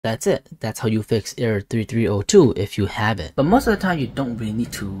That's it. That's how you fix error 3302 if you have it. But most of the time you don't really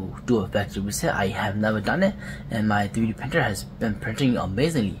need to do a factory reset. I have never done it and my 3D printer has been printing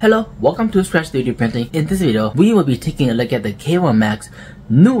amazingly. Hello, welcome to Scratch 3D Printing. In this video, we will be taking a look at the K1 Max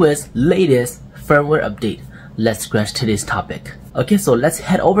newest, latest firmware update. Let's scratch today's topic. Okay, so let's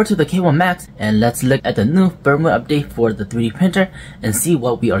head over to the K1 Max and let's look at the new firmware update for the 3D printer and see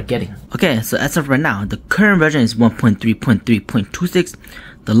what we are getting. Okay, so as of right now, the current version is 1.3.3.26.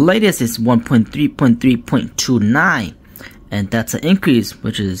 The latest is 1.3.3.29, and that's an increase,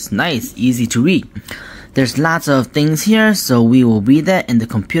 which is nice, easy to read. There's lots of things here, so we will read that in the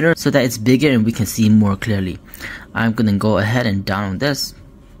computer so that it's bigger and we can see more clearly. I'm gonna go ahead and download this.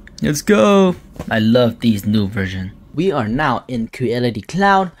 Let's go! I love these new version. We are now in Creality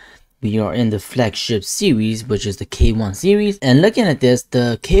Cloud. We are in the flagship series, which is the K1 series. And looking at this,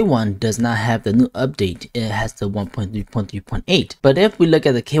 the K1 does not have the new update. It has the 1.3.3.8. But if we look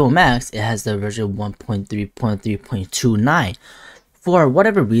at the K1 Max, it has the version 1.3.3.29. For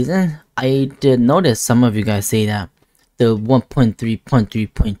whatever reason, I did notice some of you guys say that the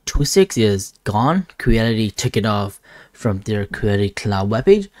 1.3.3.26 is gone. Creality took it off from their Creality Cloud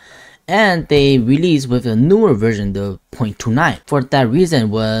webpage. And they released with a newer version, the 0.29. For that reason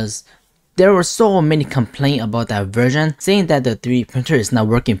was there were so many complaints about that version, saying that the 3D printer is not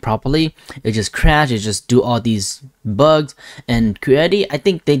working properly. It just crashed, it just do all these bugs. And Creality, I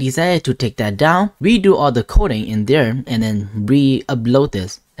think they decided to take that down, redo all the coding in there, and then re-upload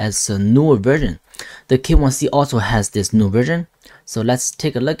this as a newer version. The K1C also has this new version. So let's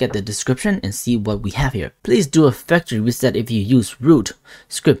take a look at the description and see what we have here. Please do a factory reset if you use root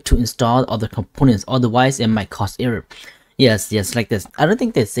script to install other components, otherwise it might cause error. Yes, like this. I don't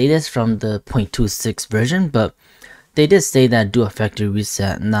think they say this from the 0.26 version, but they did say that do a factory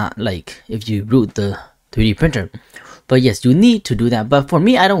reset, not like if you root the 3D printer. But yes, you need to do that. But for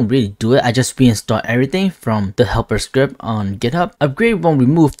me, I don't really do it. I just reinstall everything from the helper script on GitHub. Upgrade won't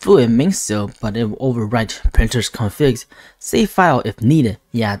remove fluid main seal, but it will overwrite printer's configs. Save file if needed.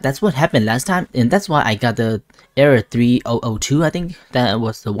 Yeah, that's what happened last time. And that's why I got the error 3002, I think that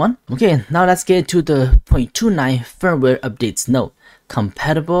was the one. Okay, now let's get to the 0.29 firmware updates note.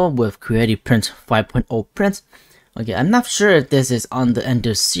 Compatible with Creality Print 5.0 prints. Okay, I'm not sure if this is on the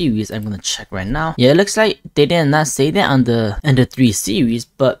Ender series. I'm gonna check right now. Yeah, it looks like they did not say that on the Ender 3 series,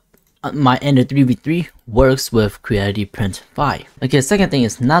 but my Ender 3v3 works with Creality Print 5. Okay, second thing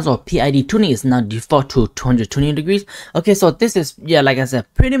is nozzle PID tuning is now default to 220 degrees. Okay, so this is, yeah, like I said,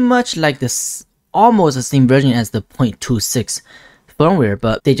 pretty much like this, almost the same version as the 0.26 firmware,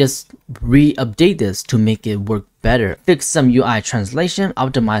 but they just re-update this to make it work better. Fix some UI translation,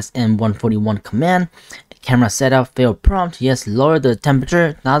 optimize M141 command. Camera setup, failed prompt, yes, lower the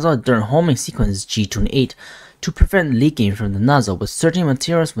temperature nozzle during homing sequence G28 to prevent leaking from the nozzle with certain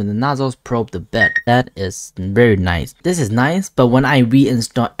materials when the nozzles probe the bed. That is very nice. This is nice, but when I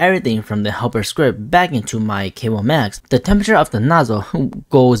reinstall everything from the helper script back into my K1 Max, the temperature of the nozzle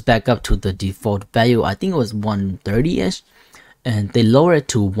goes back up to the default value. I think it was 130-ish, and they lower it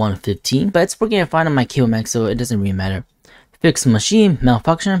to 115, but it's working fine on my K1 Max, so it doesn't really matter. Fix machine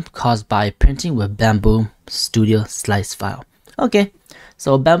malfunction caused by printing with Bamboo Studio slice file. Okay,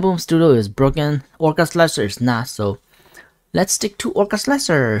 so Bamboo Studio is broken, Orca Slicer is not, so let's stick to Orca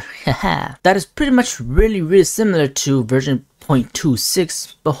Slicer. Haha. That is pretty much really similar to version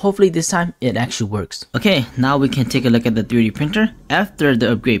 0.26, but hopefully this time it actually works. Okay, now we can take a look at the 3D printer. After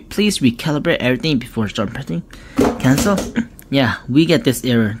the upgrade, please recalibrate everything before start printing. Cancel. Yeah, we get this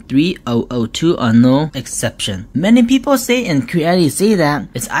error 3002 on no exception. Many people say in Creality say that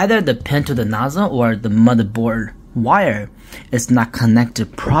it's either the pin to the nozzle or the motherboard wire is not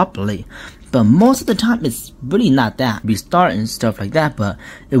connected properly. But most of the time it's really not that. Restart and stuff like that, but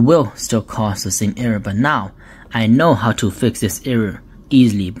it will still cause the same error. But now I know how to fix this error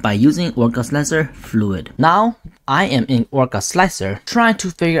easily by using Orca Slicer Fluid. Now I am in Orca Slicer trying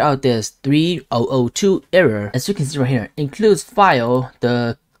to figure out this 3002 error. As you can see right here, includes file,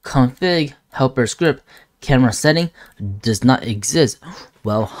 the config helper script, camera setting does not exist.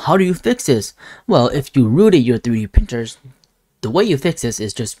 Well, how do you fix this? Well, if you rooted your 3D printers, the way you fix this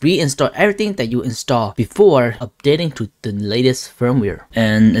is just reinstall everything that you install before updating to the latest firmware.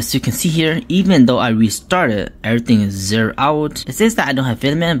 And as you can see here, even though I restarted, everything is zeroed out. It says that I don't have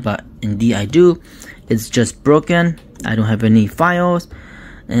Filament, but indeed I do. It's just broken. I don't have any files.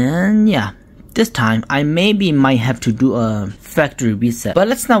 And yeah, this time I might have to do a factory reset. But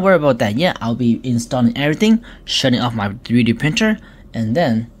let's not worry about that yet. I'll be installing everything, shutting off my 3D printer, and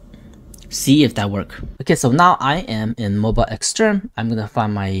then see if that works. Okay, so now I am in Mobile Extreme. I'm gonna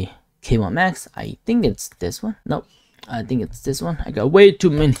find my K1 Max. I think it's this one. Nope. I think it's this one. I got way too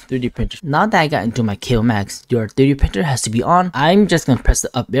many 3D printers. Now that I got into my KO Max, your 3D printer has to be on. I'm just gonna press the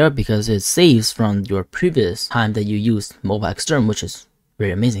up arrow because it saves from your previous time that you used Mobile Extern, which is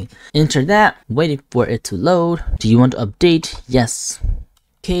very amazing. Enter that, waiting for it to load. Do you want to update? Yes.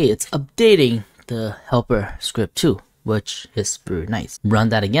 Okay, it's updating the helper script too, which is very nice. Run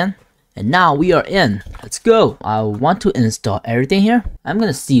that again. And now we are in. Let's go. I want to install everything here. I'm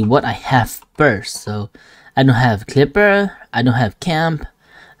gonna see what I have first. So I don't have clipper, I don't have camp,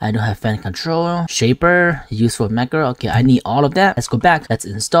 I don't have fan control, shaper, useful macro. Okay, I need all of that. Let's go back. Let's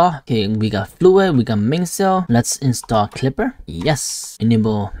install. Okay, we got fluid, we got main cell. Let's install clipper. Yes.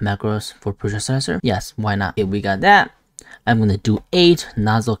 Enable macros for processor. Yes, why not? Okay, we got that. I'm gonna do 8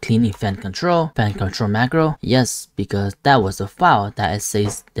 nozzle cleaning fan control macro. Yes, because that was a file that it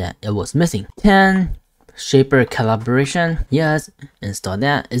says that it was missing. 10 shaper calibration. Yes, install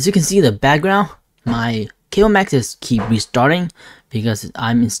that. As you can see, the background, my KO Max is keep restarting because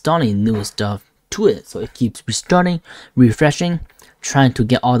I'm installing new stuff to it, so it keeps restarting, refreshing, trying to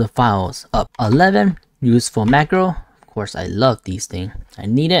get all the files up. 11 useful macro. Of course, I love these things. I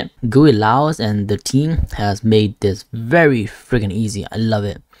need it. GUI Laos and the team has made this very freaking easy. I love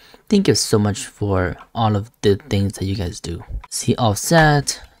it. Thank you so much for all of the things that you guys do. See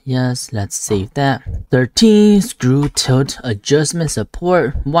offset. Yes, let's save that. 13 screw tilt adjustment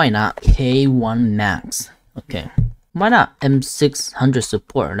support. Why not? K1 Max. Okay. Why not? M600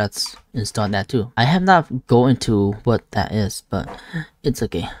 support. Let's install that too. I have not go into what that is, but it's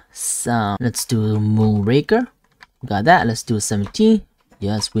okay. So let's do Moonraker. Got that. Let's do 17.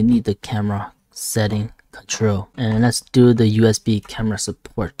 Yes, we need the camera setting control, and let's do the USB camera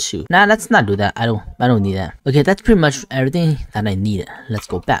support too. Nah, let's not do that. I don't need that. Okay, that's pretty much everything that I needed. Let's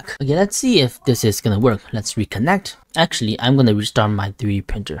go back. Okay, let's see if this is gonna work. Let's reconnect. Actually, I'm gonna restart my 3D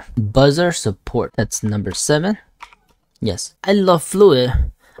printer. Buzzer support. That's number 7. Yes, I love fluid.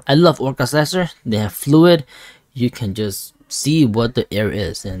 I love Orchestrator. They have fluid. You can just see what the error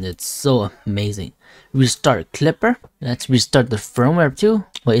is, and it's so amazing. Restart clipper. Let's restart the firmware too.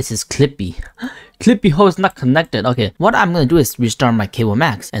 Wait, it says Clippy. Clippy host not connected. Okay, what I'm gonna do is restart my KO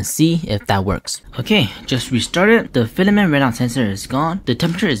Max and see if that works. Okay, just restarted. The filament radon sensor is gone. The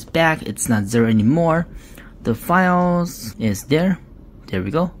temperature is back. It's not 0 anymore. The files is there. There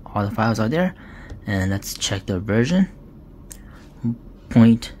we go. All the files are there. And let's check the version.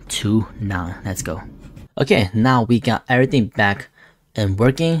 0.29. Let's go. Okay, now we got everything back and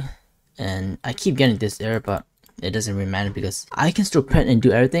working. And I keep getting this error, but it doesn't really matter because I can still print and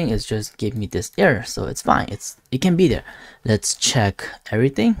do everything. It's just gave me this error, so it's fine. It can be there. Let's check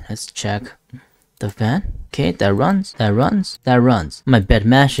everything. Let's check the fan. Okay, that runs. My bed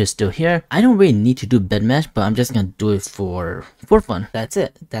mesh is still here. I don't really need to do bed mesh, but I'm just gonna do it for fun. That's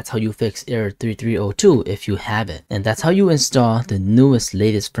it. That's how you fix error 3302 if you have it. And that's how you install the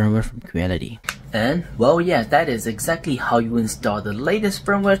latest firmware from Creality. And well, yeah, that is exactly how you install the latest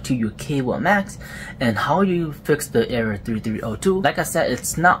firmware to your KO Max and how you fix the error 3302. Like I said,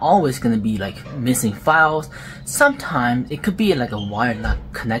 it's not always gonna be like missing files. Sometimes it could be like a wire not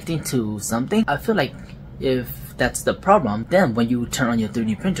connecting to something. I feel like if that's the problem, then when you turn on your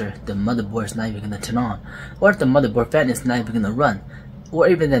 3D printer, the motherboard is not even gonna turn on, or the motherboard fan is not even gonna run, or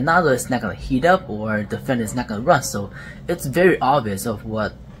even the nozzle is not gonna heat up, or the fan is not gonna run. So it's very obvious of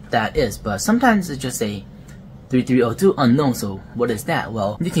what that is, but sometimes it's just a 3302 unknown. So what is that?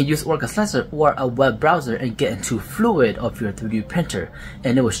 Well, you can use Orchestrator or a web browser and get into fluid of your 3D printer,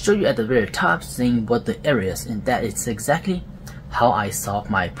 and it will show you at the very top saying what the error is, and that is exactly how I solve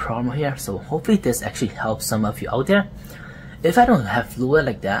my problem here. So hopefully this actually helps some of you out there. If I don't have fluid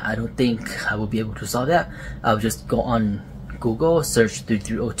like that, I don't think I will be able to solve that. I'll just go on Google, search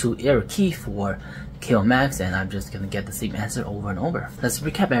 3302 error key for KO Max, and I'm just gonna get the same answer over and over. Let's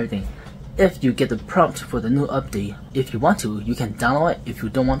recap everything. If you get the prompt for the new update, if you want to, you can download it. If you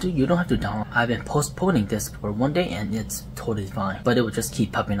don't want to, you don't have to download. I've been postponing this for 1 day and it's totally fine, but it will just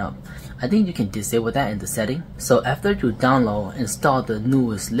keep popping up. I think you can disable that in the setting. So after you download, install the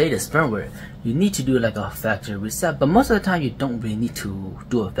latest firmware, you need to do like a factory reset, but most of the time you don't really need to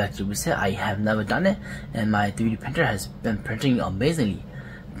do a factory reset. I have never done it, and my 3D printer has been printing amazingly.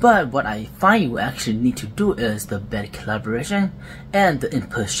 But what I find you actually need to do is the bed calibration and the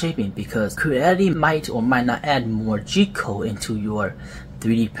input shaping, because Creality might or might not add more G-code into your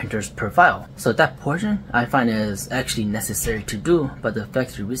 3D printer's profile. So that portion I find is actually necessary to do, but the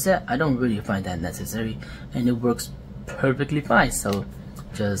factory reset I don't really find that necessary, and it works perfectly fine. So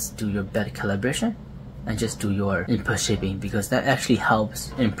just do your bed calibration and just do your input shaping, because that actually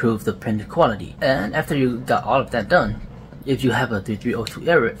helps improve the print quality. And after you got all of that done, if you have a 3302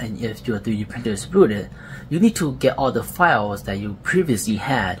 error and if your 3D printer is booted, you need to get all the files that you previously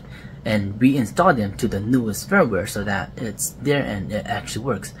had and reinstall them to the newest firmware so that it's there and it actually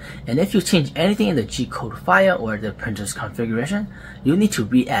works. And if you change anything in the G-code file or the printer's configuration, you need to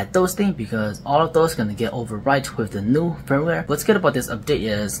re-add those things because all of those are gonna get overwrite with the new firmware. What's good about this update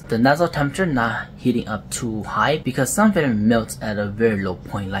is the nozzle temperature not heating up too high because some filament melts at a very low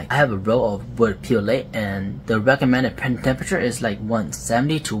point. Like I have a row of wood PLA and the recommended print temperature is like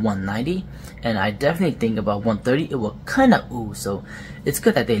 170 to 190, and I definitely think about 130 it will kinda ooze, so it's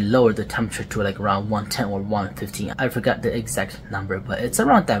good that they lowered the temperature to like around 110 or 115. I forgot the exact number, but it's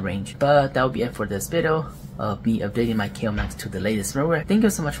around that range. But that will be it for this video of me updating my KO Max to the latest firmware. Thank you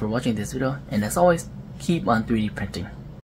so much for watching this video, and as always, keep on 3D printing.